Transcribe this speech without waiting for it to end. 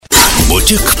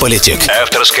Politic.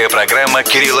 Авторская программа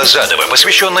Кирилла Задова,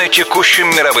 посвященная текущим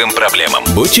мировым проблемам.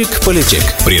 Politic.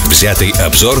 Предвзятый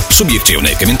обзор,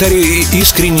 субъективные комментарии и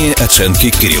искренние оценки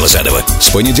Кирилла Задова. С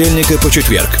понедельника по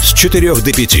четверг с 4 до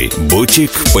 5.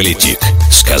 Politic.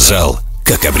 Сказал,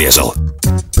 как обрезал.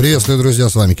 Приветствую, друзья,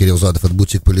 с вами Кирилл Задов от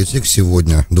Politic.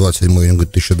 Сегодня 27 июня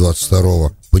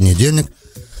 2022, понедельник.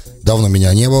 Давно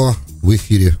меня не было в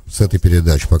эфире с этой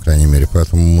передачи, по крайней мере,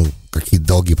 поэтому какие-то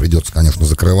долги придется, конечно,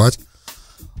 закрывать.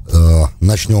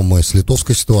 Начнем мы с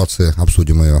литовской ситуации,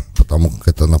 обсудим ее, потому как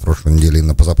это на прошлой неделе и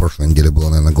на позапрошлой неделе было,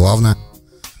 наверное, главное,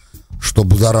 что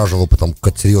будоражило, потому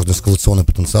как серьезный эскалационный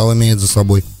потенциал имеет за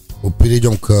собой.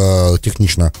 Перейдем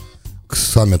технично к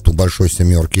саммиту Большой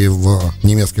Семерки в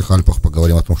немецких Альпах,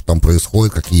 поговорим о том, что там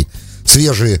происходит, какие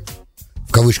свежие,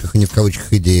 в кавычках и не в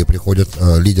кавычках, идеи приходят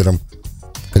лидерам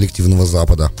коллективного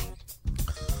Запада.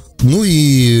 Ну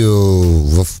и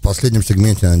в последнем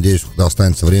сегменте, надеюсь, когда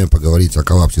останется время, поговорить о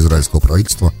коллапсе израильского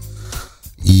правительства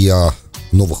и о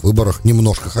новых выборах.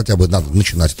 Немножко хотя бы надо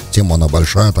начинать эту тему, она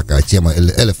большая такая, тема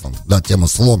elephant, да, тема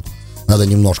слон. Надо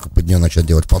немножко под нее начать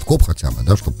делать подкоп хотя бы,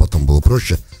 да, чтобы потом было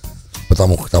проще,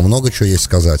 потому как там много чего есть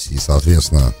сказать, и,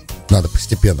 соответственно, надо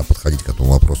постепенно подходить к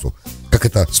этому вопросу, как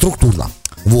это структурно.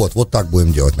 Вот так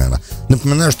будем делать, наверное.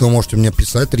 Напоминаю, что вы можете мне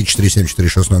писать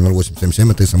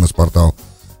 347-460-0877, это смс-портал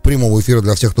прямого эфира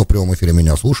для всех, кто в прямом эфире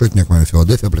меня слушает. Мне к моему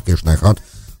Филадельфия, Application iHeart,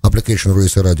 Application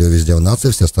Руис и радио везде в нации.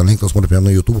 Все остальные, кто смотрит меня на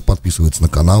YouTube, подписывается на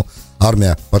канал.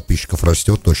 Армия подписчиков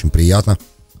растет, это очень приятно.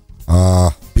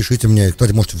 Пишите мне,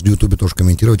 кстати, можете в YouTube тоже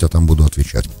комментировать, я там буду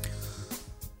отвечать.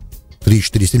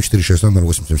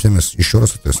 347-460-0877, еще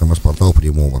раз, это смс-портал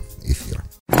прямого эфира.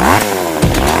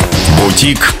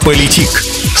 Politic.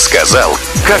 Сказал,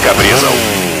 как обрезал.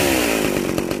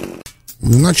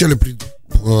 В начале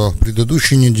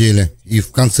предыдущей недели и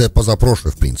в конце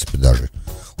позапрошлой, в принципе, даже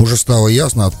уже стало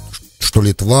ясно, что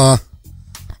Литва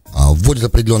вводит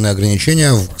определенные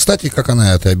ограничения. Кстати, как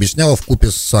она это объясняла, вкупе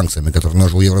с санкциями, которые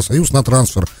наложил Евросоюз на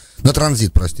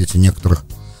транзит,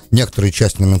 некоторые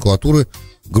части номенклатуры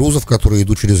грузов, которые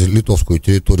идут через литовскую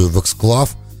территорию в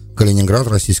эксклав, Калининград,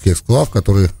 российский эксклав,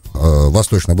 который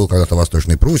был когда-то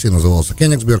Восточной Пруссией, назывался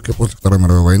Кенигсберг, и после Второй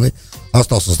мировой войны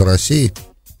остался за Россией.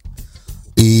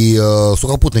 И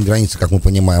сухопутной границы, как мы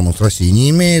понимаем, он с Россией не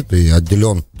имеет, и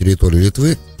отделен территорией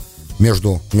Литвы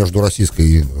между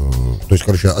российской,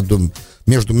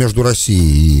 между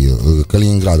Россией и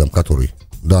Калининградом, который,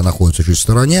 да, находится чуть в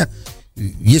стороне,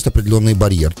 есть определенный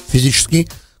барьер физический,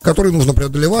 который нужно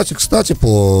преодолевать. И, кстати,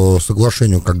 по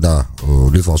соглашению, когда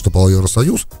Литва вступала в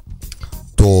Евросоюз,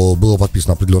 то было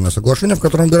подписано определенное соглашение, в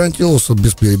котором гарантировался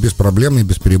беспроблемный,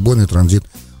 бесперебойный транзит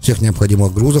всех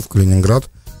необходимых грузов в Калининград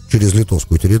через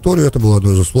литовскую территорию. Это было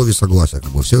одно из условий согласия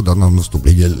всех до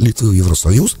вступления Литвы в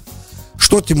Евросоюз,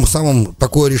 что тем самым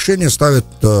такое решение ставит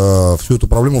всю эту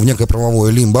проблему в некое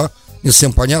правовое лимбо, не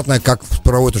совсем понятное, как с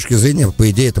правовой точки зрения, по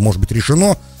идее, это может быть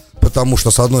решено, потому что,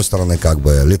 с одной стороны,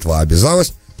 Литва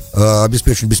обязалась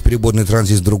обеспечить бесперебойный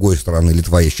транзит, с другой стороны,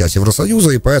 Литва есть часть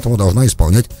Евросоюза, и поэтому должна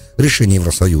исполнять решение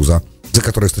Евросоюза, за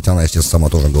которое, кстати, она, естественно, сама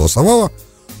тоже голосовала.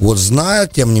 Вот зная,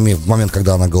 тем не менее, в момент,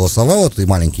 когда она голосовала, это и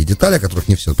маленькие детали, о которых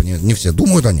не все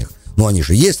думают о них, но они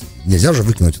же есть, нельзя же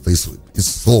выкинуть это из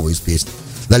слова, из песни.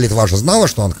 Да, Литва же знала,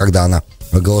 что когда она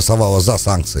голосовала за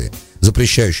санкции,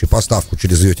 запрещающие поставку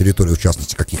через ее территорию, в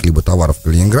частности, каких-либо товаров в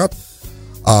Калининград,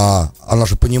 она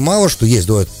же понимала, что есть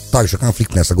также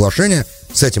конфликтное соглашение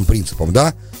с этим принципом,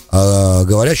 да,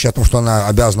 говорящее о том, что она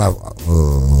обязана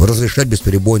разрешать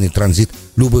бесперебойный транзит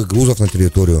любых грузов на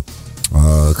территорию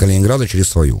Калининграда через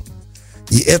свою.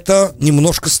 И это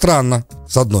немножко странно,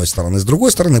 с одной стороны. С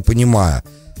другой стороны, понимая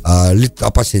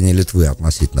опасения Литвы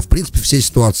относительно, в принципе, всей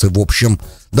ситуации, в общем,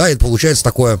 да, это получается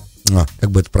такое,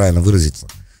 как бы это правильно выразиться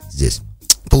здесь,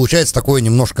 получается такое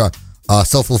немножко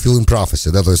self-fulfilling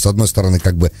prophecy, да, то есть, с одной стороны,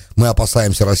 мы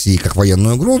опасаемся России как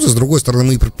военную угрозу, с другой стороны,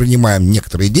 мы предпринимаем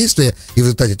некоторые действия, и в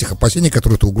результате этих опасений,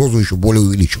 которые эту угрозу еще более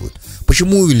увеличивают.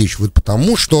 Почему увеличивают?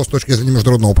 Потому что, с точки зрения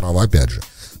международного права, опять же,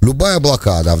 любая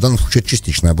блокада, а в данном случае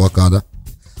частичная блокада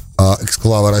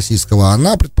эксклава российского,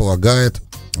 она предполагает,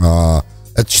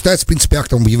 это считается, в принципе,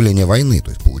 актом объявления войны.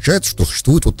 То есть получается, что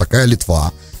существует вот такая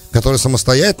Литва, которая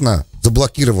самостоятельно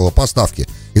заблокировала поставки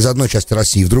из одной части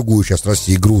России в другую часть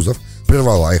России грузов,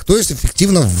 прервала их, то есть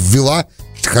эффективно ввела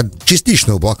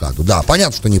частичную блокаду. Да,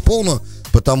 понятно, что не полную,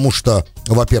 потому что,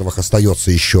 во-первых,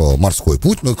 остается еще морской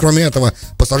путь, но кроме этого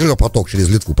пассажиропоток через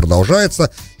Литву продолжается,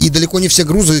 и далеко не все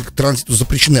грузы к транзиту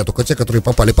запрещены, а только те, которые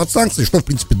попали под санкции, что, в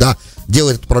принципе, да,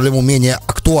 делает эту проблему менее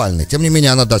актуальной. Тем не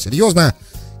менее, она, да, серьезная,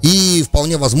 И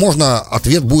вполне возможно,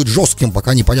 ответ будет жестким,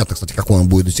 пока непонятно, кстати, какой он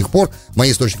будет до сих пор.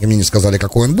 Мои источники мне не сказали,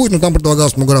 какой он будет, но там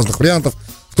предлагалось много разных вариантов,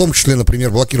 в том числе,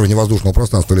 например, блокирование воздушного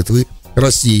пространства Литвы,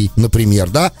 России, например,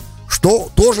 да, что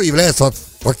тоже является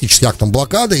фактически актом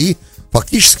блокады и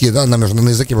фактически, да, на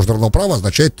языке международного права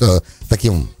означает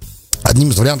таким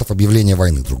одним из вариантов объявления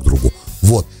войны друг другу.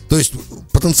 Вот, то есть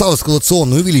потенциал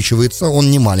эскалационный увеличивается,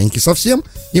 он не маленький совсем,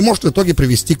 и может в итоге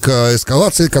привести к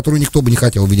эскалации, которую никто бы не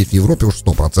хотел видеть в Европе уж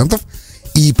 100%.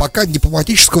 И пока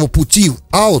дипломатического пути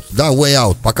out, да, way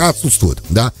out, пока отсутствует,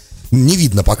 да, не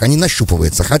видно, пока не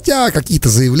нащупывается. Хотя какие-то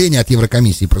заявления от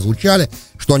Еврокомиссии прозвучали,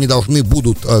 что они должны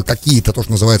будут какие-то, то,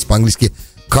 что называется по-английски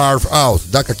carve out,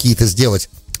 да, какие-то сделать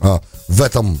в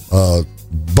этом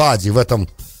баде, в этом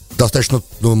достаточно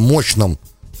мощном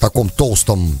таком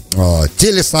толстом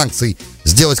теле санкций,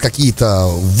 сделать какие-то,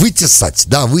 вытесать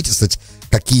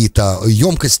какие-то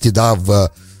емкости, да,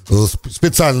 в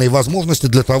специальные возможности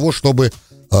для того, чтобы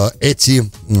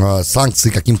эти санкции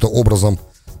каким-то образом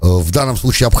в данном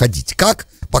случае обходить. Как?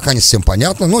 Пока не совсем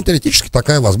понятно, но теоретически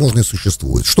такая возможность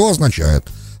существует. Что означает,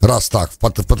 раз так, в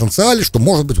потенциале, что,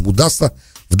 может быть, удастся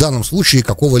в данном случае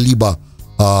какого-либо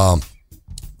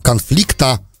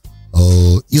конфликта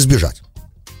избежать.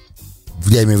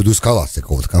 Я имею в виду эскалации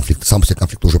какого-то конфликта. Сам по себе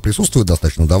конфликт уже присутствует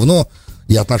достаточно давно,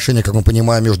 и отношения, как мы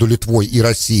понимаем, между Литвой и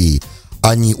Россией,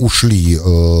 они ушли,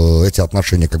 эти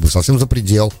отношения как бы совсем за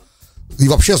предел. И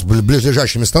вообще с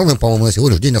близлежащими странами, по-моему, на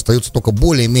сегодняшний день остаются только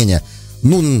более-менее,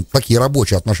 такие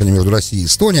рабочие отношения между Россией и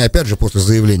Эстонией. Опять же, после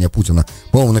заявления Путина,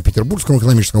 по-моему, на Петербургском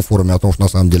экономическом форуме о том, что на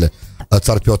самом деле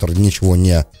царь Петр ничего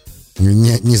не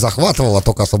захватывал, а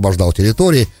только освобождал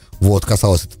территории. Вот,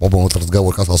 по-моему, этот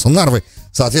разговор касался Нарвы.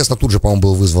 Соответственно, тут же, по-моему,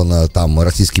 был вызван там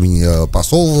российский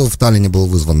посол в Таллине был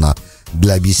вызван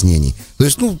для объяснений. То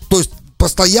есть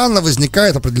постоянно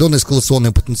возникает определенный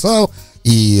эскалационный потенциал.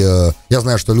 И я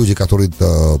знаю, что люди, которые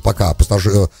пока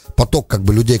поток как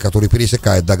бы людей, которые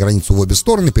пересекают границу в обе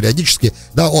стороны, периодически,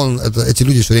 да, эти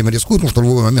люди все время рискуют, потому что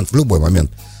в любой момент,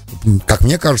 как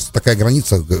мне кажется, такая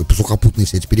граница, сухопутные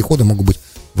все эти переходы могут быть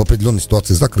в определенной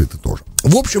ситуации закрыты тоже.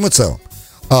 В общем и целом,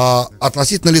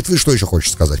 относительно Литвы, что еще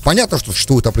хочется сказать? Понятно, что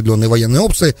существуют определенные военные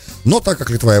опции, но так как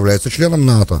Литва является членом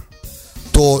НАТО,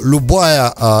 то любая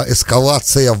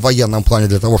эскалация в военном плане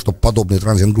для того, чтобы подобный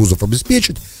транзит грузов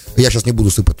обеспечить, я сейчас не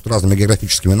буду сыпать тут разными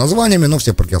географическими названиями, но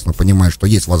все прекрасно понимают, что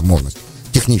есть возможность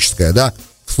техническая, да,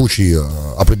 в случае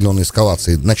определенной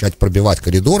эскалации начать пробивать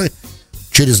коридоры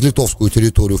через литовскую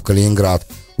территорию в Калининград,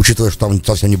 учитывая, что там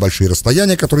совсем небольшие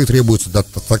расстояния, которые требуются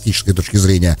с тактической точки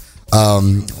зрения,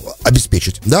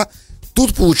 обеспечить, да,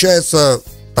 тут получается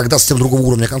тогда совсем другого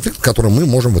уровня конфликта, с которым мы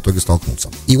можем в итоге столкнуться.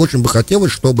 И очень бы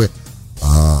хотелось, чтобы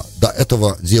до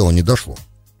этого дела не дошло.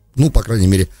 По крайней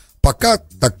мере, пока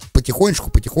так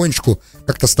потихонечку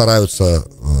как-то стараются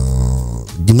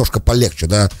немножко полегче,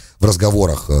 да, в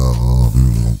разговорах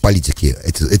политики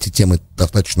эти темы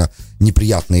достаточно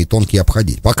неприятные и тонкие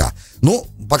обходить. Пока.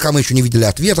 Пока мы еще не видели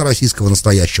ответа российского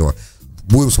настоящего,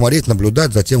 будем смотреть,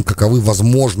 наблюдать за тем, каковы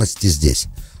возможности здесь.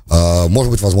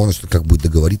 Может быть, возможность, как будет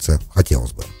договориться,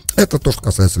 хотелось бы. Это то, что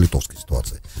касается литовской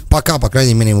ситуации. Пока, по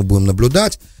крайней мере, мы будем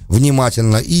наблюдать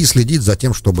внимательно и следить за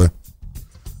тем, чтобы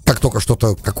как только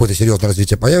какое-то серьезное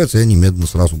развитие появится, я немедленно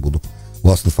сразу буду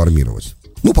вас информировать.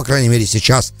 По крайней мере,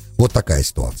 сейчас вот такая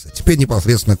ситуация. Теперь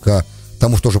непосредственно к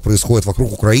тому, что же происходит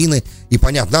вокруг Украины. И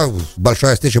понятно, да,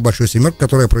 большая встреча Большой Семерки,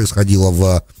 которая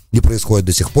происходила не происходит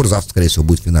до сих пор. Завтра, скорее всего,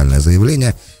 будет финальное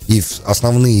заявление. И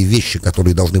основные вещи,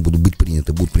 которые должны будут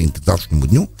приняты к завтрашнему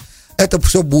дню. Это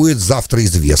все будет завтра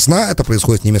известно. Это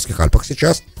происходит в немецких Альпах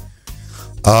сейчас.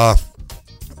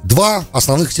 Два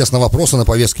основных, естественно, вопроса на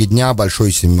повестке дня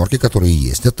Большой Семерки, которые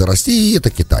есть. Это Россия и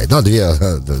это Китай. Да,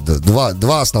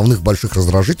 два основных больших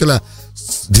раздражителя.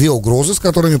 Две угрозы, с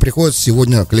которыми приходится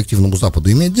сегодня коллективному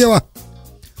Западу иметь дело.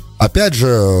 Опять же,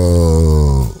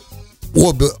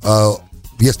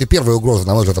 если первая угроза,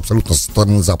 на мой взгляд, абсолютно со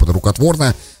стороны Запада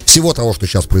рукотворная, всего того, что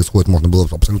сейчас происходит, можно было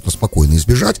бы абсолютно спокойно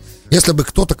избежать, если бы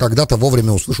кто-то когда-то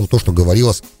вовремя услышал то, что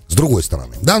говорилось с другой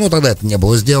стороны. Да, тогда это не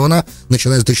было сделано,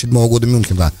 начиная с 2007 года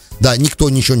Мюнхена. Да, никто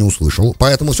ничего не услышал,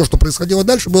 поэтому все, что происходило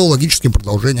дальше, было логическим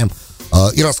продолжением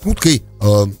и раскруткой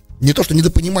не то что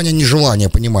недопонимания, нежелания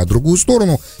понимать другую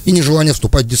сторону и нежелания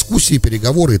вступать в дискуссии,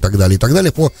 переговоры и так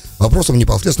далее по вопросам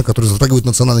непосредственно, которые затрагивают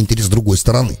национальный интерес другой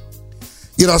стороны.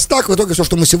 И раз так, в итоге все,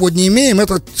 что мы сегодня имеем,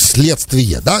 это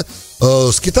следствие, да.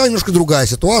 С Китаем немножко другая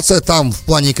ситуация. Там в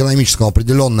плане экономического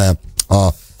определенное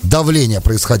давление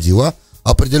происходило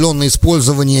определенное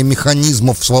использование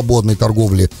механизмов свободной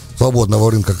торговли, свободного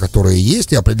рынка, которые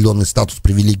есть, и определенный статус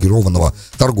привилегированного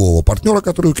торгового партнера,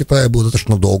 который у Китая был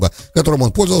достаточно долго, которым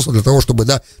он пользовался для того, чтобы,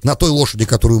 да, на той лошади,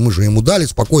 которую мы же ему дали,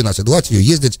 спокойно оседлать ее,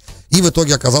 ездить, и в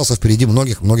итоге оказался впереди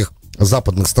многих-многих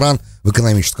западных стран в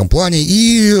экономическом плане,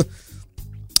 и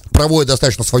проводит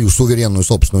достаточно свою суверенную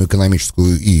собственную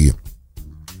экономическую и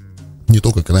не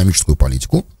только экономическую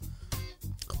политику,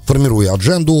 формируя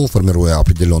адженду, формируя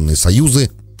определенные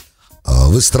союзы,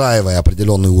 выстраивая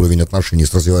определенный уровень отношений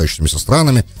с развивающимися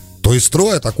странами, то есть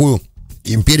строя такую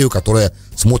империю, которая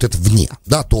смотрит вне,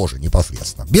 да, тоже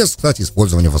непосредственно, без, кстати,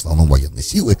 использования в основном военной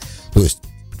силы, то есть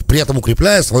при этом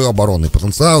укрепляя свой оборонный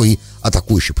потенциал и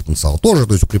атакующий потенциал тоже,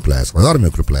 то есть укрепляя свою армию,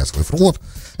 укрепляя свой флот.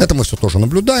 Это мы все тоже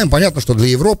наблюдаем. Понятно, что для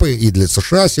Европы и для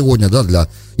США сегодня, да,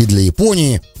 и для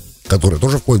Японии, которая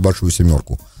тоже входит в большую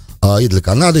семерку, и для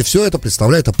Канады, все это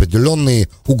представляет определенные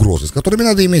угрозы, с которыми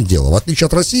надо иметь дело. В отличие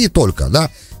от России только, да,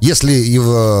 если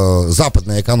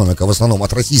западная экономика в основном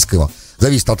от российского,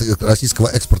 зависит от российского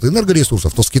экспорта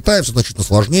энергоресурсов, то с Китаем все значительно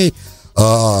сложнее.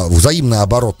 Взаимный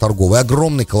оборот торговый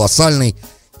огромный, колоссальный.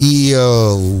 И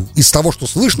из того, что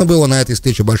слышно было на этой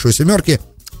встрече Большой Семерки,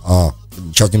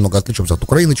 сейчас немного отличимся от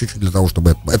Украины чуть-чуть, для того,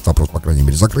 чтобы этот вопрос, по крайней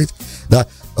мере, закрыть, да,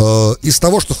 из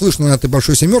того, что слышно на этой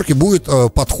Большой Семерке, будет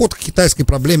подход к китайской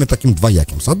проблеме таким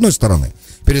двояким. С одной стороны,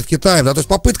 перед Китаем, да, то есть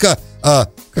попытка,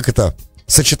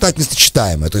 сочетать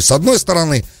несочетаемое. То есть, с одной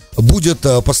стороны, будет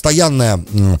постоянное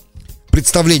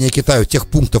представление Китаю тех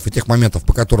пунктов и тех моментов,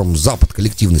 по которым Запад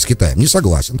коллективный с Китаем не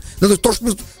согласен. Да, то есть то, что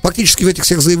мы фактически в этих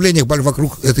всех заявлениях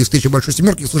вокруг этой встречи Большой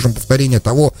Семерки слышим повторение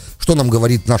того, что нам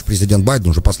говорит наш президент Байден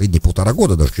уже последние 1,5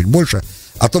 года, даже чуть больше,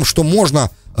 о том, что можно,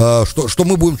 что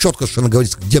мы будем четко совершенно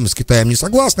говорить, где мы с Китаем не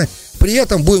согласны, при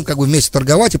этом будем как бы вместе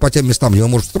торговать, и по тем местам, где мы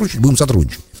можем сотрудничать, будем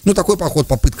сотрудничать. Ну,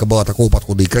 попытка была такого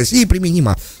подхода и к России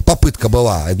применима, попытка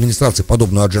была администрации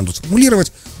подобную адженду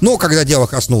сформулировать, но когда дело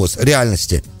коснулось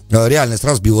реальности, реальность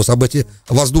разбилась об эти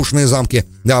воздушные замки,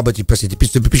 да, об эти, простите,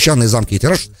 песчаные замки эти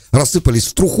рассыпались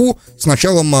в труху с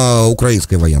началом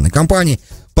украинской военной кампании.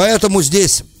 Поэтому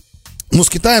здесь, с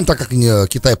Китаем, так как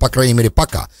Китай, по крайней мере,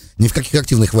 пока ни в каких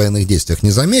активных военных действиях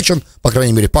не замечен, по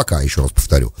крайней мере, пока, еще раз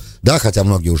повторю, да, хотя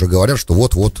многие уже говорят, что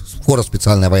вот-вот скоро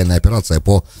специальная военная операция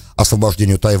по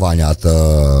освобождению Тайваня от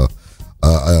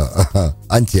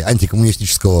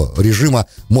антикоммунистического режима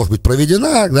может быть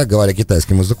проведена, да, говоря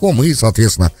китайским языком, и,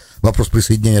 соответственно, вопрос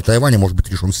присоединения Тайваня может быть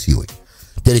решен силой,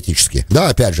 теоретически. Да,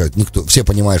 опять же, все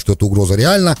понимают, что эта угроза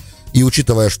реальна, и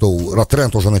учитывая, что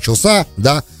тренд уже начался,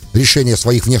 да, решение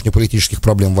своих внешнеполитических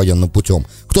проблем военным путем.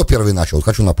 Кто первый начал?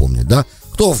 Хочу напомнить, да?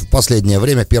 Кто в последнее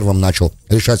время первым начал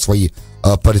решать свои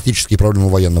политические проблемы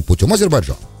военным путем?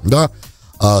 Азербайджан, да?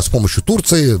 С помощью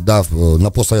Турции, да,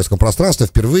 на постсоветском пространстве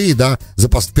впервые, да,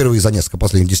 впервые за несколько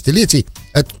последних десятилетий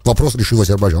этот вопрос решил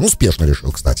Азербайджан. Успешно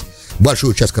решил, кстати.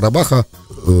 Большую часть Карабаха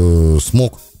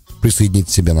смог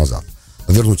присоединить себе назад.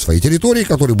 Вернуть свои территории,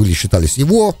 которые считались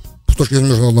его, с точки зрения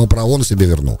международного права, он себе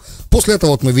вернул. После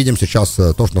этого вот мы видим сейчас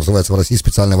то, что называется в России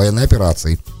специальной военной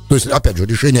операцией. То есть, опять же,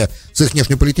 решение своих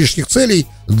внешнеполитических целей,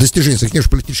 достижение своих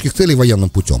внешнеполитических целей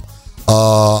военным путем.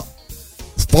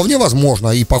 Вполне возможно,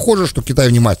 и похоже, что Китай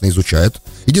внимательно изучает.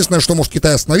 Единственное, что может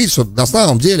Китай остановить, что на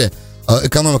самом деле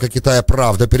экономика Китая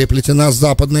правда переплетена с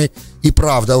западной, и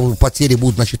правда потери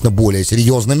будут значительно более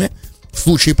серьезными. В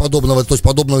случае подобного, то есть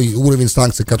подобный уровень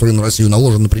санкций, который на Россию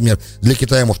наложен, например, для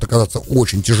Китая может оказаться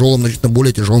очень тяжелым, значительно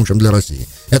более тяжелым, чем для России.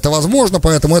 Это возможно,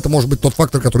 поэтому это может быть тот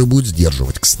фактор, который будет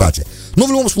сдерживать, кстати. Но в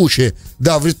любом случае,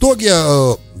 да, в итоге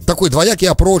такой двоякий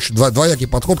approach, двоякий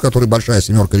подход, который Большая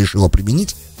Семерка решила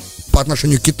применить по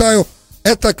отношению к Китаю,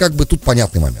 это как бы тут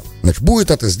понятный момент. Значит,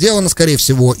 будет это сделано, скорее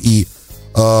всего, и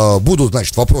будут,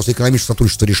 значит, вопросы экономического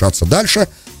сотрудничества решаться дальше.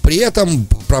 При этом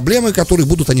проблемы, которые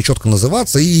будут, они четко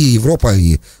называться, и Европа,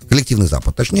 и коллективный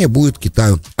Запад, точнее, будет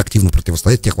Китаю активно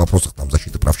противостоять в тех вопросах там,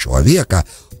 защиты прав человека,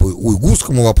 по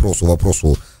уйгурскому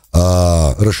вопросу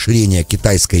расширения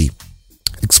китайской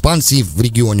экспансии в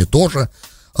регионе тоже.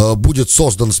 Будет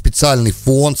создан специальный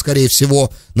фонд, скорее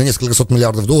всего, на несколько сот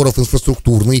миллиардов долларов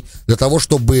инфраструктурный, для того,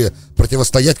 чтобы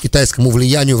противостоять китайскому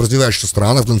влиянию в развивающихся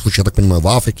странах, в данном случае, я так понимаю, в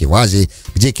Африке, в Азии,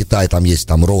 где Китай, там есть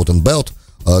там road and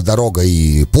belt, дорога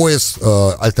и пояс,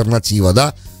 альтернатива,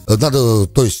 да, надо,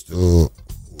 то есть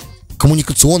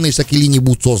коммуникационные всякие линии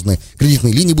будут созданы,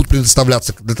 кредитные линии будут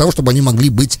предоставляться для того, чтобы они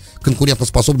могли быть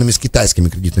конкурентоспособными с китайскими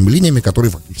кредитными линиями, которые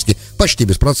фактически почти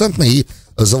беспроцентны и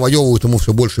завоевывают ему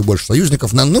все больше и больше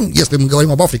союзников. Ну, если мы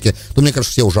говорим об Африке, то, мне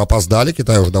кажется, все уже опоздали,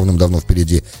 Китай уже давным-давно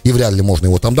впереди, и вряд ли можно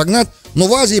его там догнать. Но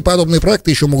в Азии подобные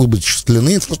проекты еще могут быть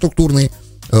осуществлены, инфраструктурные,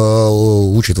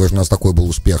 учитывая, что у нас такой был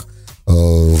успех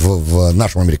в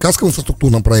нашем американском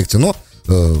инфраструктурном проекте, но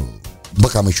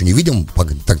пока мы еще не видим,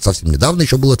 так совсем недавно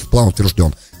еще был этот план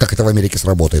утвержден, как это в Америке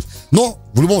сработает. Но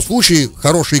в любом случае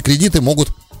хорошие кредиты могут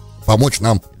помочь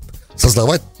нам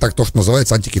создавать то, что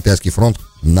называется антикитайский фронт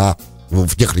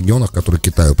в тех регионах, которые к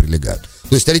Китаю прилегают.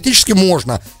 То есть теоретически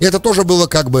можно. И это тоже было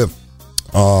как бы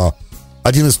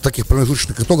один из таких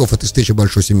промежуточных итогов этой встречи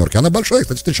Большой Семерки. Она большая,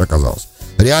 кстати, встреча оказалась.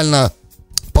 Реально,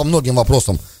 по многим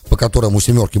вопросам, по которым у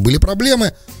Семерки были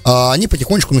проблемы, они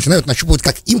потихонечку начинают нащупывать,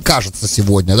 как им кажется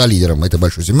сегодня, да, лидерам этой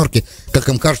Большой Семерки, как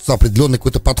им кажется, определенный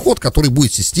какой-то подход, который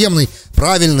будет системный,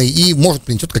 правильный и, может,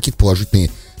 принесет какие-то положительные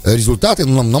результаты.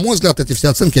 Но, на мой взгляд, эти все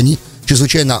оценки, они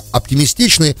чрезвычайно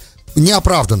оптимистичны,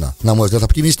 неоправданно, на мой взгляд,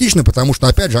 оптимистичны, потому что,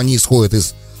 опять же, они исходят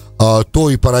из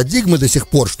той парадигмы до сих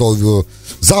пор, что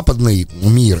западный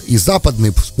мир и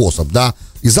западный способ, да,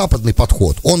 и западный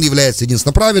подход, он является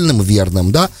единственно правильным,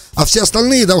 верным, да, а все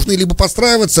остальные должны либо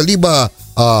подстраиваться, либо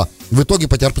в итоге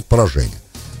потерпеть поражение.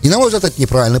 И, на мой взгляд, это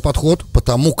неправильный подход,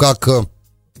 потому как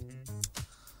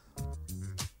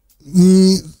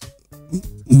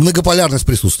многополярность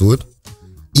присутствует,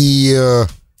 и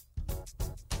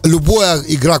любая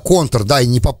игра контр, да, и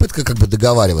не попытка как бы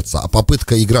договариваться, а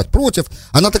попытка играть против,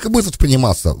 она так и будет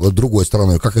восприниматься другой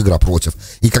стороной, как игра против.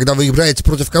 И когда вы играете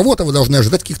против кого-то, вы должны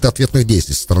ожидать каких-то ответных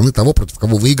действий со стороны того, против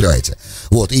кого вы играете.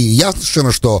 Вот, и ясно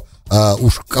совершенно, что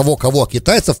уж кого-кого,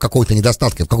 китайцев в каком-то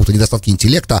недостатке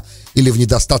интеллекта или в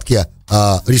недостатке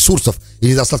ресурсов,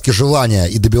 или недостатке желания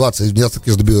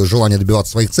желания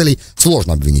добиваться своих целей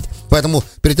сложно обвинить. Поэтому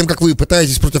перед тем, как вы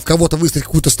пытаетесь против кого-то выстроить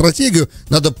какую-то стратегию,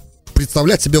 надо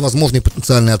представлять себе возможные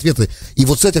потенциальные ответы. И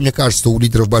вот с этим, мне кажется, у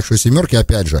лидеров Большой Семерки,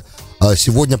 опять же,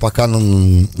 сегодня пока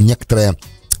некоторое,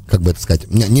 как бы это сказать,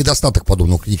 недостаток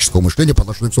подобного критического мышления по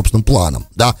отношению к собственным планам,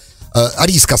 да.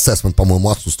 Риск-ассессмент, по-моему,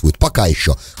 отсутствует пока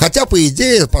еще. Хотя, по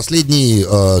идее, последние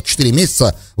 4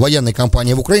 месяца военной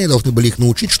кампании в Украине должны были их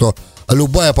научить, что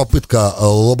любая попытка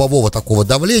лобового такого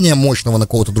давления, мощного на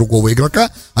кого-то другого игрока,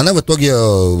 она в итоге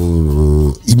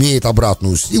имеет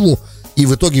обратную силу, и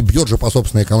в итоге бьет же по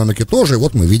собственной экономике тоже. И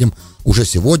вот мы видим уже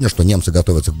сегодня, что немцы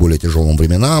готовятся к более тяжелым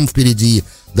временам впереди,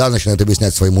 да, начинают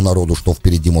объяснять своему народу, что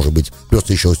впереди может быть,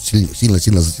 придется еще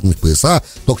сильно-сильно затянуть пояса,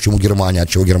 то, к чему Германия, от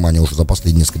чего Германия уже за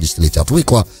последние несколько десятилетий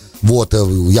отвыкла. Вот,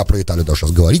 я про Италию даже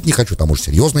сейчас говорить не хочу, там уже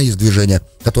серьезное есть движение,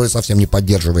 которое совсем не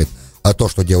поддерживает то,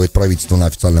 что делает правительство на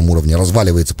официальном уровне,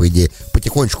 разваливается, по идее,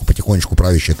 потихонечку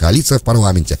правящая коалиция в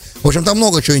парламенте. В общем, там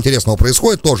много чего интересного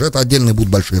происходит тоже, это отдельные будут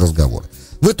большие разговоры.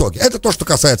 В итоге, это то, что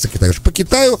касается Китая. По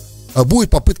Китаю будет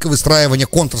попытка выстраивания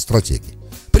контрстратегии.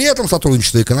 При этом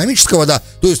сотрудничество экономического, да,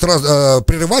 то есть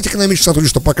прерывать экономическое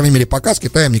сотрудничество, по крайней мере, пока с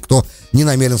Китаем никто не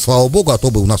намерен, слава богу, а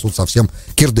то бы у нас тут совсем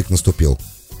кирдык наступил.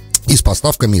 И с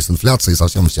поставками, и с инфляцией, и со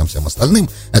всем остальным.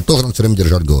 Это тоже надо все время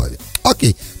держать в голове.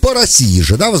 Окей, по России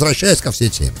же, да, возвращаясь ко всей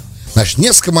теме. Значит,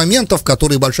 несколько моментов,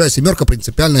 которые Большая Семерка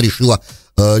принципиально решила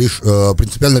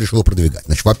продвигать.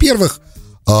 Значит, во-первых,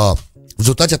 в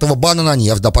результате этого бана на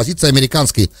нефть, да,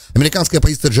 американская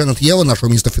позиция Дженет Йеллен, нашего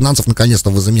министра финансов,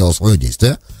 наконец-то возымела свое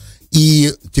действие.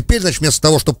 И теперь, значит, вместо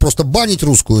того, чтобы просто банить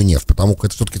русскую нефть, потому что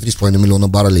это все-таки 3,5 миллиона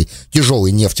баррелей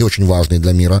тяжелой нефти, очень важной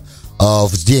для мира,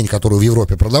 в день, которую в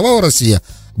Европе продавала Россия,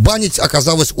 банить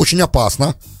оказалось очень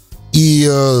опасно. И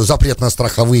запрет на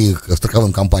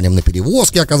страховым компаниям на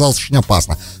перевозки оказалось очень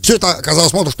опасно. Все это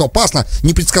оказалось мало того, что опасно.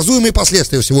 Непредсказуемые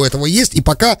последствия всего этого есть. И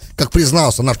пока, как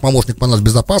признался наш помощник по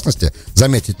нацбезопасности,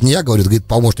 заметьте, не я, говорит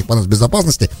помощник по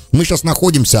нацбезопасности, мы сейчас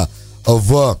находимся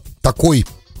в такой...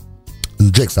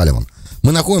 Джейк Салливан.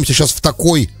 Мы находимся сейчас в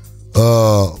такой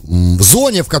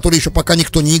зоне, в которой еще пока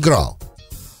никто не играл.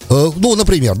 Ну,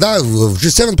 например, да, в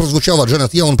G7 прозвучало от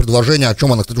Дженет Йеллен предложение, о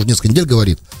чем она, кстати, уже несколько недель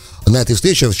говорит, на этой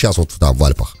встрече, сейчас вот там в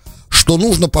Альпах, что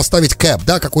нужно поставить кэп,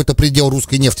 да, какой-то предел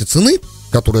русской нефти цены,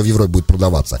 которая в Европе будет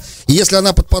продаваться. И если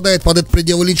она подпадает под этот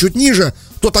предел или чуть ниже,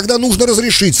 то тогда нужно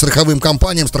разрешить страховым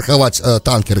компаниям страховать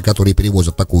танкеры, которые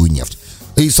перевозят такую нефть.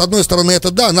 И с одной стороны,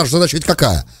 это да, наша задача ведь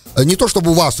какая? Не то,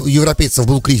 чтобы у вас, у европейцев,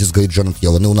 был кризис, говорит Дженет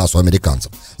Йеллен, и у нас, у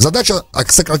американцев. Задача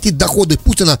сократить доходы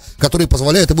Путина, которые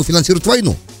позволяют ему финансировать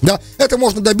войну. Да? Это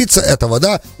можно добиться этого,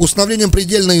 да, установлением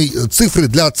предельной цифры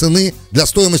для цены, для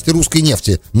стоимости русской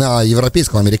нефти на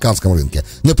европейском, американском рынке.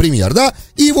 Например, да,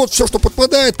 и вот все, что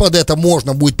подпадает под это,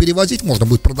 можно будет перевозить, можно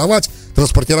будет продавать,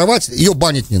 транспортировать, ее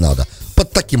банить не надо.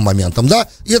 Под таким моментом, да,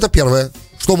 и это первое,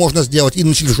 что можно сделать. И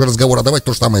начали уже разговор, а давайте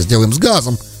то же самое сделаем с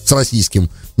газом, с российским.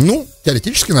 Ну,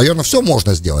 теоретически, наверное, все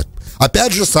можно сделать.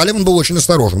 Опять же, Салливан был очень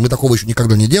осторожен. Мы такого еще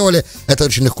никогда не делали. Это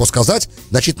очень легко сказать.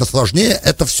 Значительно сложнее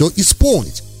это все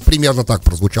исполнить. Примерно так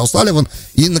прозвучал Салливан.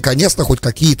 И, наконец-то, хоть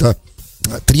какие-то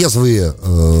трезвые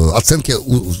оценки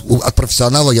от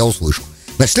профессионала я услышал.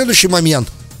 Значит, следующий момент,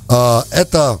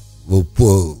 это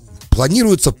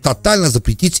планируется тотально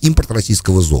запретить импорт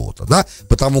российского золота, да,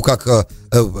 потому как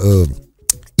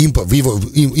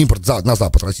импорт на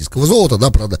Запад российского золота,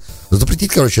 да, правда,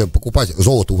 запретить, покупать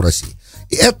золото у России.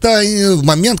 И это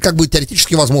момент,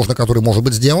 теоретически возможно, который может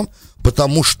быть сделан,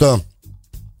 потому что,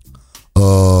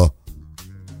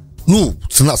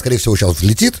 цена, скорее всего, сейчас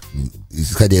взлетит,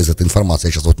 исходя из этой информации,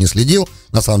 я сейчас не следил,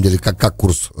 на самом деле, как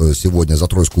курс сегодня за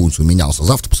тройскую унцию менялся,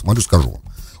 завтра посмотрю, скажу вам.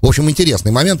 В общем,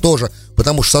 интересный момент тоже,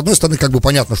 потому что, с одной стороны,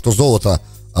 понятно, что золото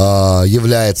это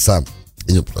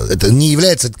не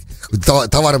является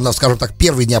товаром, скажем так,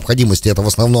 первой необходимости. Это в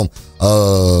основном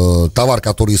товар,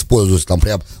 который используется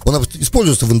он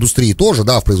используется в индустрии тоже,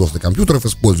 да, в производстве компьютеров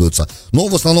используется, но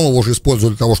в основном его же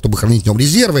используют для того, чтобы хранить в нем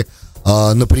резервы,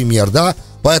 например, да,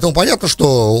 поэтому понятно,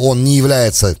 что он не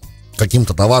является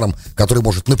каким-то товаром, который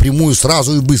может напрямую,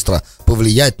 сразу и быстро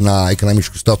повлиять на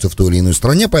экономическую ситуацию в той или иной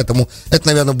стране, поэтому это,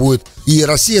 наверное, будет и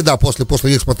Россия, да, после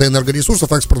экспорта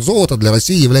энергоресурсов, экспорт золота для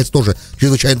России является тоже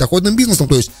чрезвычайно доходным бизнесом,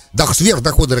 то есть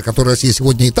сверхдоходы, которые Россия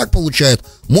сегодня и так получает,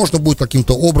 можно будет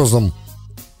каким-то образом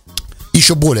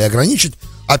еще более ограничить.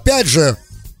 Опять же,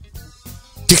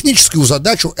 техническую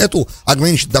задачу эту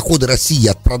ограничить доходы России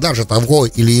от продажи того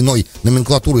или иной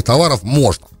номенклатуры товаров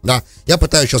можно, да. Я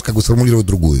пытаюсь сейчас сформулировать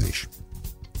другую вещь.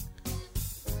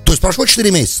 То есть прошло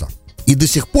 4 месяца, и до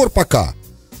сих пор пока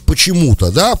почему-то,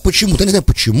 я не знаю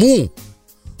почему,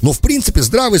 но в принципе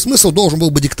здравый смысл должен был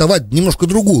бы диктовать немножко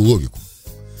другую логику.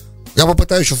 Я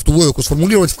попытаюсь сейчас эту логику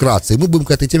сформулировать вкратце, и мы будем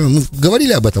к этой теме, мы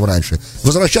говорили об этом раньше,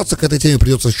 возвращаться к этой теме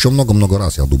придется еще много-много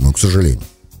раз, я думаю, к сожалению.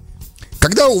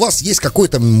 Когда у вас есть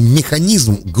какой-то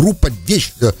механизм, группа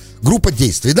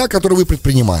действий, да, которые вы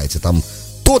предпринимаете,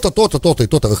 то-то и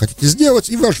то-то вы хотите сделать,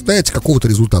 и вы ожидаете какого-то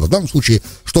результата. В данном случае,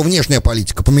 что внешняя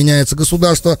политика поменяется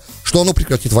государство, что оно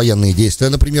прекратит военные действия,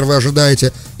 например, вы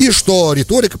ожидаете, и что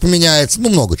риторика поменяется,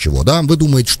 много чего, да. Вы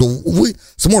думаете, что вы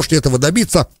сможете этого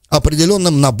добиться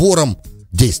определенным набором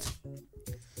действий.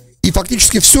 И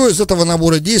фактически все из этого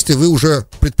набора действий вы уже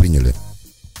предприняли.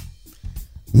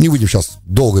 Не будем сейчас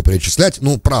долго перечислять,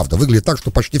 правда, выглядит так,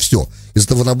 что почти все из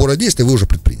этого набора действий вы уже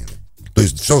предприняли. То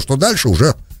есть все, что дальше,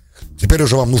 уже теперь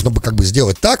уже вам нужно бы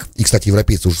сделать так, и, кстати,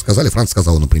 европейцы уже сказали, Франция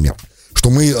сказала, например, что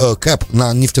мы кэп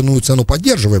на нефтяную цену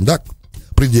поддерживаем, да,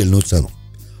 предельную цену,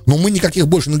 но мы никаких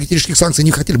больше энергетических санкций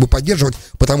не хотели бы поддерживать,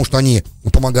 потому что они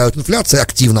помогают инфляции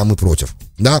активно, а мы против,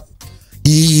 да.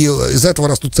 И из-за этого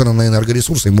растут цены на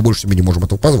энергоресурсы, и мы больше себе не можем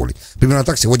этого позволить. Примерно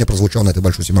так сегодня прозвучал на этой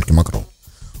большой семерке Макрон.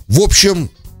 В общем,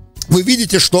 вы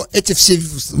видите, что эти все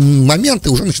моменты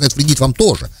уже начинают вредить вам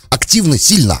тоже, активно,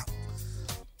 сильно.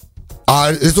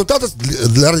 А результата,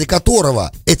 ради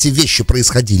которого эти вещи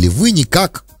происходили, вы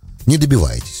никак не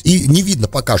добиваетесь. И не видно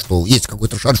пока, что есть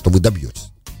какой-то шанс, что вы добьетесь.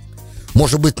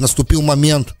 Может быть, наступил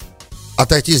момент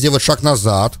отойти, сделать шаг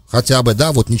назад, хотя бы,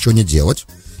 да, ничего не делать.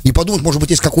 И подумать, может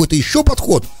быть, есть какой-то еще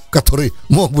подход, который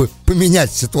мог бы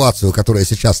поменять ситуацию, которая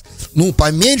сейчас,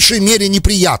 по меньшей мере,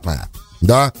 неприятная.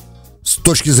 Да, с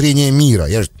точки зрения мира.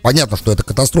 Понятно, что это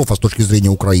катастрофа с точки зрения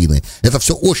Украины. Это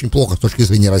все очень плохо с точки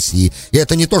зрения России. И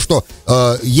это не то, что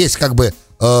есть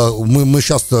мы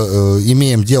сейчас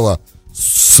имеем дело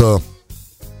с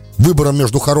выбором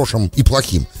между хорошим и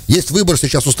плохим. Есть выбор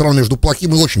сейчас у стран между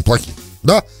плохим и очень плохим.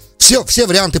 Да? Все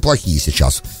варианты плохие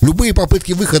сейчас. Любые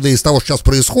попытки выхода из того, что сейчас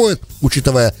происходит,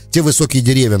 учитывая те высокие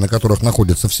деревья, на которых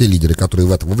находятся все лидеры, которые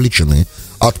в это вовлечены,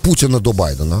 от Путина до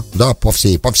Байдена, да, по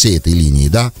всей этой линии,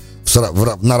 да,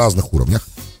 на разных уровнях.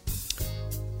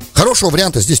 Хорошего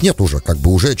варианта здесь нет уже.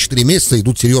 Уже 4 месяца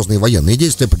идут серьезные военные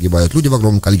действия, погибают люди в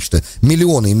огромном количестве,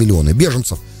 миллионы и миллионы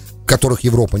беженцев, которых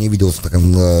Европа не видела со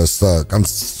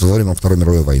времен Второй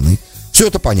мировой войны. Все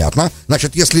это понятно.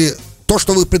 Значит, если то,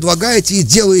 что вы предлагаете и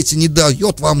делаете, не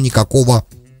дает вам никакого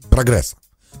прогресса,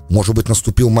 может быть,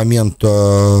 наступил момент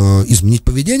изменить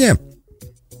поведение?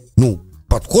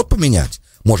 Подход поменять?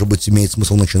 Может быть, имеет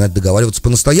смысл начинать договариваться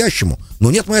по-настоящему?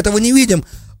 Но нет, мы этого не видим.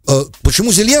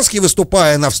 Почему Зеленский,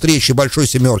 выступая на встрече Большой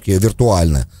Семерки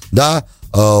виртуально, да,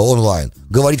 онлайн,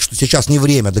 говорит, что сейчас не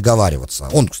время договариваться?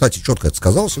 Он, кстати, четко это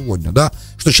сказал сегодня, да,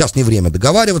 что сейчас не время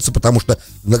договариваться, потому что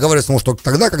договариваться может только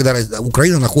тогда, когда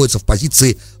Украина находится в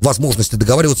позиции возможности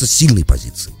договариваться с сильной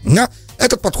позицией. Да?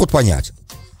 Этот подход понятен.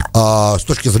 С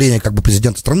точки зрения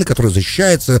президента страны, который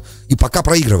защищается и пока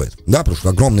проигрывает, да, потому что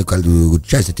огромная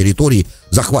часть территории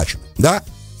захвачена, да,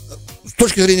 с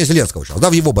точки зрения Зеленского сейчас, да,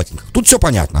 в его ботинках. Тут все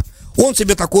понятно. Он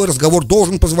себе такой разговор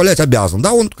должен позволять, обязан,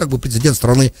 да, он президент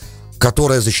страны,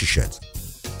 которая защищается.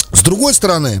 С другой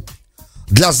стороны,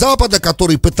 для Запада,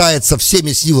 который пытается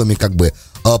всеми силами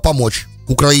помочь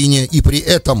Украине и при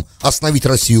этом остановить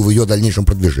Россию в ее дальнейшем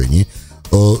продвижении,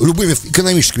 любыми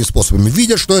экономическими способами,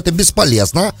 видят, что это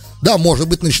бесполезно, да, может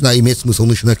быть, иметь смысл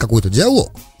начинать какой-то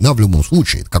диалог. Да, в любом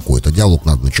случае, какой-то диалог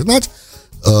надо начинать,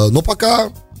 но пока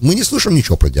мы не слышим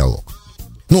ничего про диалог.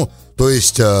 Ну, то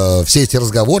есть все эти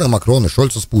разговоры Макрона,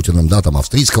 Шольца с Путиным, да, там,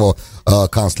 австрийского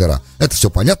канцлера, это все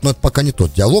понятно, но это пока не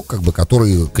тот диалог, как бы,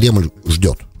 который Кремль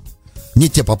ждет. Не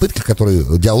те попытки,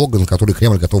 диалога, на которые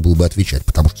Кремль готов был бы отвечать.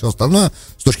 Потому что все остальное,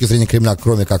 с точки зрения Кремля,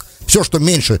 кроме как все, что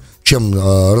меньше, чем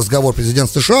разговор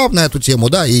президента США на эту тему,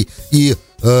 да, и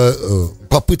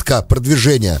попытка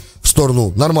продвижения в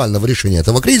сторону нормального решения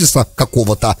этого кризиса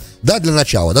какого-то, да, для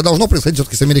начала, да, должно происходить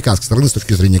все-таки с американской стороны, с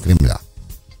точки зрения Кремля.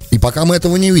 И пока мы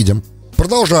этого не видим.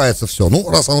 Продолжается все. Ну,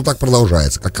 раз оно так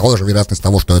продолжается, какова же вероятность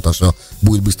того, что это все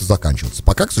будет быстро заканчиваться?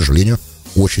 Пока, к сожалению,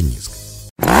 очень низко.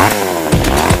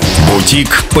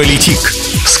 Бутик-политик.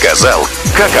 Сказал,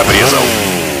 как обрезал.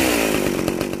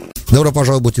 Добро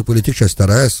пожаловать в Бутик-политик, часть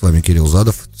 2. С вами Кирилл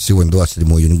Задов. Сегодня 27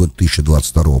 июня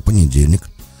 2022, понедельник.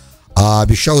 А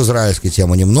обещал израильской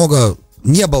темы немного.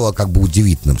 Не было как бы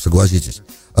удивительным, согласитесь,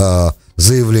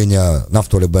 заявление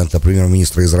Нафтали Беннета,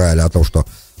 премьер-министра Израиля, о том, что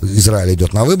Израиль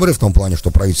идет на выборы, в том плане, что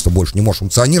правительство больше не может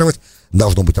функционировать,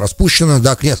 должно быть распущено,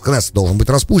 да, Кнессет должен быть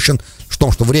распущен, в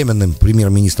том, что временным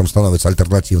премьер-министром становится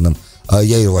альтернативным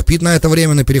Яир Лапид на это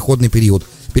временный переходный период.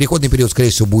 Переходный период,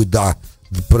 скорее всего, будет до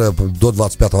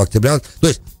 25 октября. То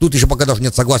есть тут еще пока даже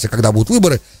нет согласия, когда будут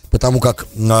выборы, потому как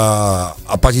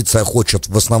оппозиция хочет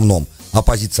в основном,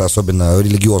 оппозиция, особенно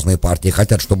религиозные партии,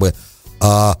 хотят, чтобы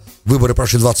выборы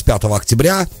прошли 25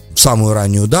 октября, в самую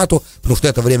раннюю дату, потому что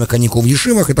это время каникул в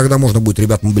Ешивах, и тогда можно будет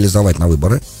ребят мобилизовать на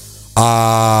выборы.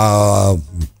 А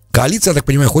коалиция, я так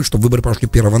понимаю, хочет, чтобы выборы прошли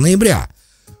 1 ноября,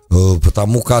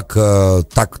 потому как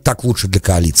так лучше для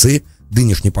коалиции,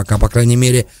 нынешней пока, по крайней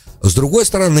мере. С другой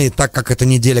стороны, так как эта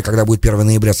неделя, когда будет 1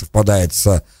 ноября, совпадает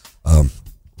с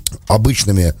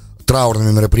обычными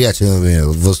траурными мероприятиями,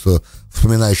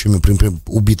 вспоминающими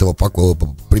убитого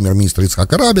премьер-министра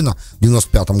Ицхака Рабина в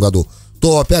 95 году,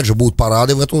 то, опять же, будут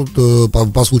парады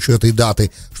по случаю этой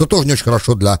даты, что тоже не очень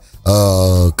хорошо для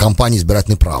кампании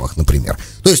избирательных правых, например.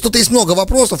 То есть тут есть много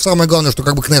вопросов. Самое главное, что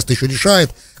как бы Кнессет еще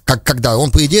решает, когда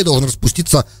он, по идее, должен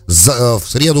распуститься в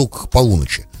среду к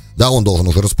полуночи. Да, он должен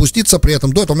уже распуститься, при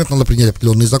этом до этого момента надо принять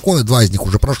определенные законы. 2 из них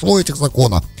уже прошло, этих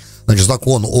закона. Значит,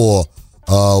 закон о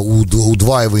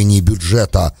удваивании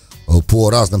бюджета по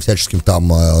разным всяческим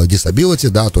там disability,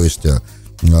 да, то есть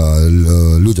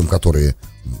людям, которые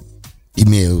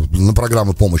имеют, на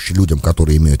программы помощи людям,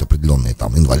 которые имеют определенные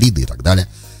там инвалиды и так далее.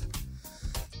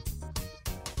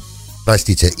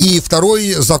 Простите. И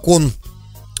второй закон,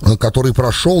 который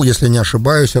прошел, если не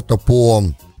ошибаюсь, это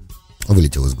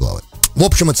вылетел из головы. В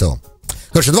общем и целом.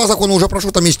 Короче, 2 закона уже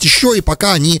прошло, там есть еще, и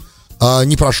пока они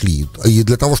не прошли. И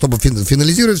для того, чтобы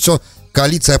финализировать все,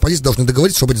 коалиция и оппозиция должны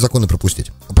договориться, чтобы эти законы пропустить.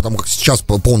 Потому как сейчас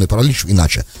полный паралич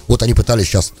иначе. Вот они пытались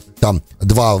сейчас там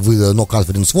 2 no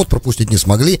confidence vote пропустить, не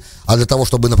смогли. А для того,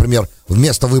 чтобы, например,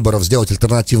 вместо выборов сделать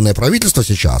альтернативное правительство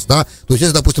сейчас, да, то есть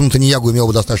если, допустим, Нетаньяху имел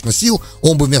бы достаточно сил,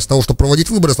 он бы вместо того, чтобы проводить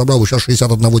выборы, собрал бы сейчас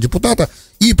 61 депутата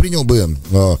и принял бы,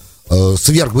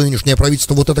 сверг бы нынешнее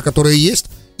правительство, вот это, которое есть,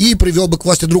 и привел бы к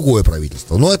власти другое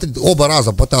правительство. Но это оба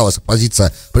раза пыталась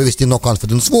оппозиция провести no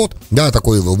confidence vote, да,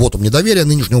 такой вотум недоверия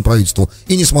нынешнему правительству,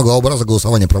 и не смогла, оба раза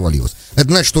голосование провалилось. Это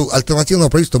значит, что альтернативного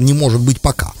правительства не может быть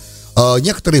пока.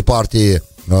 Некоторые партии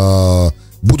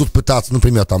будут пытаться,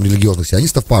 например, там религиозных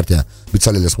сионистов партия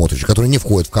Бецалеля Смотрича, которые не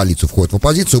входят в коалицию, входят в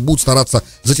оппозицию, будут стараться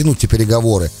затянуть эти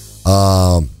переговоры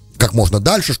как можно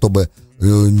дальше, чтобы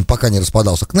пока не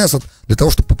распадался Кнессет, для того,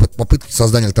 чтобы попытки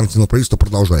создания альтернативного правительства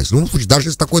продолжались. В любом случае, даже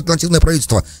если такое альтернативное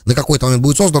правительство на какой-то момент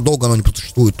будет создано, долго оно не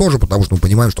существует тоже, потому что мы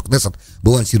понимаем, что Кнессет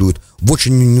балансирует в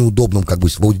очень неудобном, как бы,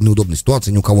 в неудобной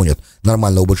ситуации, ни у кого нет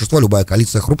нормального большинства, любая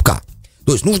коалиция хрупка.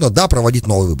 То есть нужно, да, проводить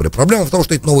новые выборы. Проблема в том,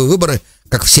 что эти новые выборы,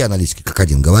 как все аналитики, как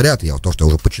один говорят, я то, что я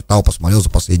уже почитал, посмотрел за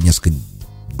последние несколько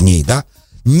дней, да,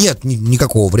 нет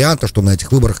никакого варианта, что на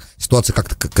этих выборах ситуация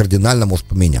как-то кардинально может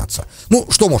поменяться. Ну,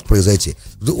 что может произойти?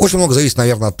 Очень много зависит,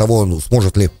 наверное, от того,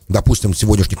 сможет ли, допустим,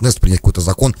 сегодняшний Кнессет принять какой-то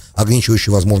закон,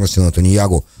 ограничивающий возможности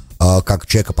Нетаньяху как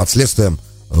человека под следствием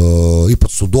и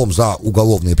под судом за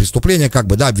уголовные преступления, как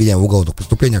бы, да, обвиняем в уголовных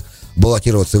преступлениях,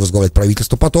 баллотироваться и возглавлять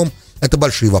правительство потом. Это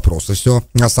большие вопросы, все,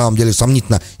 на самом деле,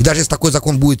 сомнительно. И даже если такой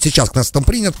закон будет сейчас Кнессетом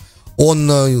принят, он,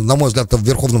 на мой взгляд, в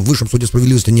Верховном Высшем суде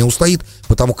справедливости не устоит,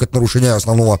 потому как это нарушение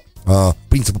основного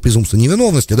принципа презумпции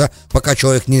невиновности, да, пока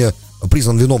человек не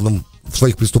признан виновным в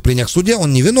своих преступлениях в суде,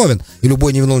 он не виновен, и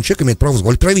любой невиновный человек имеет право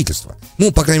возглавить правительство.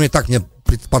 Ну, по крайней мере, так мне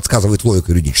подсказывает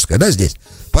логика юридическая, да, здесь.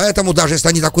 Поэтому даже если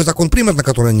они такой закон примут, на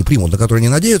который они примут, на который они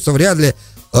надеются, вряд ли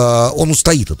он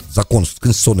устоит, этот закон, с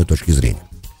конституционной точки зрения.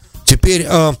 Теперь,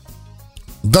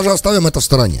 даже оставим это в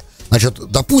стороне. Значит,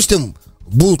 допустим,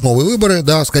 будут новые выборы,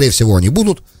 да, скорее всего, они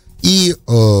будут, и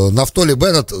Нафтали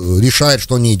Беннет решает,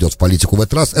 что не идет в политику в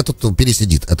этот раз, этот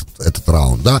пересидит этот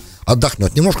раунд, да,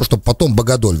 отдохнет немножко, чтобы потом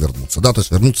богодоль вернуться, да, то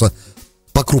есть вернуться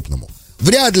по-крупному.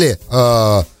 Вряд ли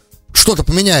что-то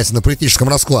поменяется в политическом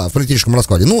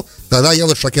раскладе. Ну, тогда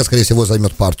Елла Шакет, скорее всего,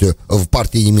 займет в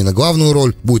партии Ямина главную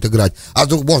роль будет играть, а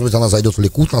вдруг, может быть, она зайдет в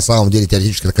Ликуд, на самом деле,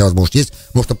 теоретически такая возможность есть.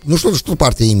 Ну, что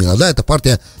партия Ямина, да, это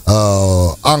партия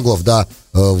англов, да,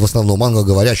 в основном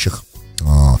англоговорящих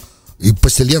и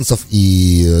поселенцев,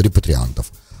 и репатриантов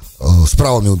с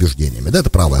правыми убеждениями, да,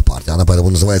 это правая партия, она поэтому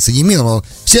называется Ямин, но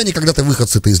все они когда-то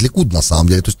выходцы-то из Ликуд, на самом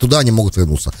деле, то есть туда они могут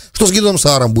вернуться. Что с Гидеоном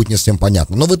Сааром будет не совсем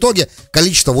понятно, но в итоге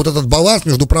количество, вот этот баланс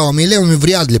между правыми и левыми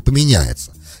вряд ли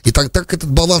поменяется. И так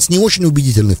этот баланс не очень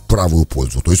убедительный в правую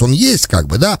пользу, то есть он есть как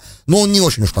бы, да, но он не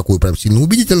очень уж такой прям сильно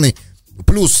убедительный.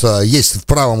 Плюс есть в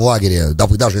правом лагере,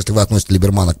 даже если вы относите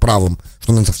Либермана к правым,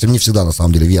 что совсем не всегда на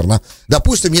самом деле верно.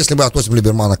 Допустим, если мы относим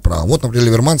Либермана к правым. Вот, например,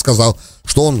 Либерман сказал,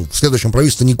 что он в следующем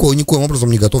правительстве никоим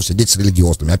образом не готов сидеть с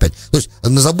религиозными опять. То есть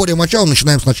на заборе моча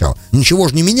начинаем сначала. Ничего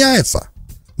же не меняется.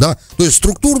 Да? То есть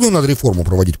структурную надо реформу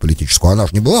проводить политическую, она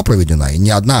же не была проведена, и ни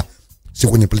одна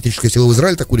сегодня политическая сила в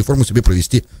Израиле такую реформу себе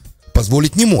провести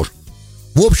позволить не может.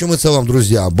 В общем и целом,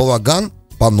 друзья, балаган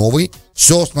по новой,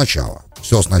 все сначала.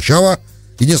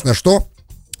 Единственное, что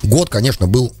год, конечно,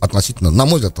 был относительно, на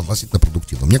мой взгляд, относительно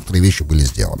продуктивным. Некоторые вещи были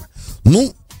сделаны.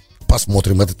 Ну,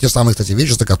 посмотрим. Это те самые, кстати,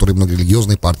 вещи, за которые многие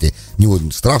религиозные партии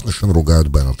не страшно ругают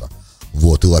Беннета.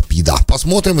 Вот, и Лапида.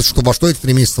 Посмотрим, во что эти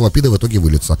 3 месяца Лапида в итоге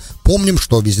выльются. Помним,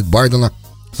 что визит Байдена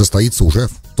состоится уже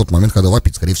в тот момент, когда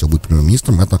Лапид, скорее всего, будет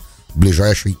премьер-министром. Это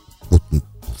ближайший, вот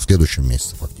в следующем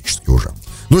месяце фактически уже.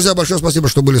 Друзья, большое спасибо,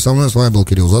 что были со мной. С вами был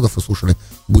Кирилл Задов. Вы слушали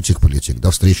 «Бутик Политик».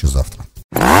 До встречи завтра.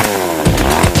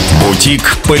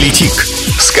 «Бутик Политик».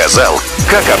 Сказал,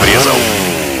 как обрезал.